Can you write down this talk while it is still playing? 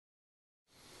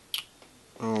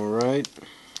Alright,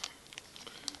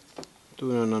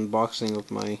 doing an unboxing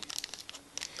of my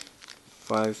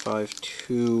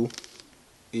 552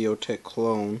 Eotech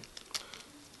clone.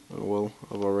 Well,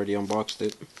 I've already unboxed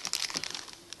it.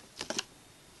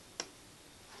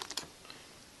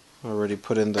 I already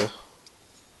put in the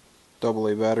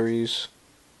AA batteries.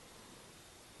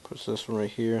 Push this one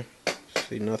right here.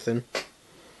 See nothing.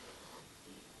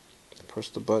 Press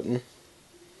the button.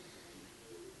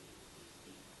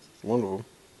 One of them.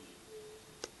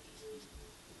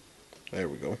 There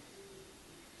we go.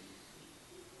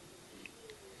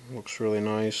 Looks really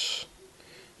nice.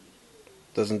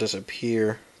 Doesn't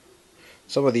disappear.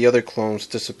 Some of the other clones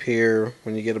disappear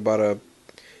when you get about a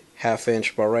 ½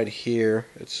 inch, but right here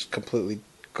it's completely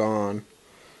gone.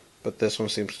 But this one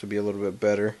seems to be a little bit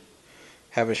better.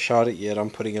 Haven't shot it yet. I'm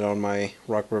putting it on my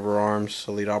Rock River Arms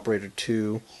Elite Operator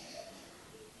 2.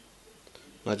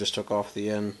 I just took off the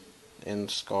end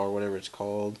scar, whatever it's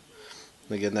called.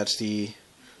 And again,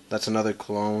 that's another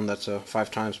clone. That's a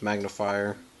 5x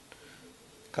magnifier.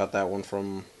 Got that one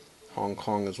from Hong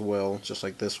Kong as well, just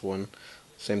like this one.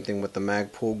 Same thing with the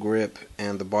Magpul grip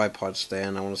and the bipod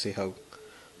stand. I want to see how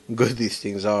good these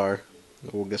things are.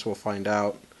 Well, guess we'll find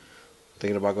out.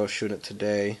 Thinking about go shooting it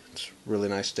today. It's a really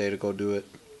nice day to go do it.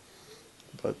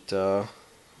 But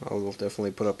I'll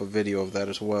definitely put up a video of that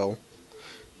as well.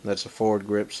 That's a forward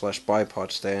grip /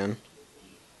 bipod stand.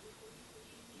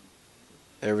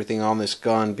 Everything on this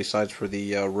gun, besides for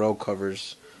the rail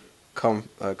covers, comes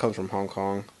from Hong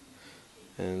Kong,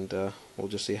 and we'll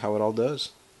just see how it all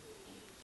does.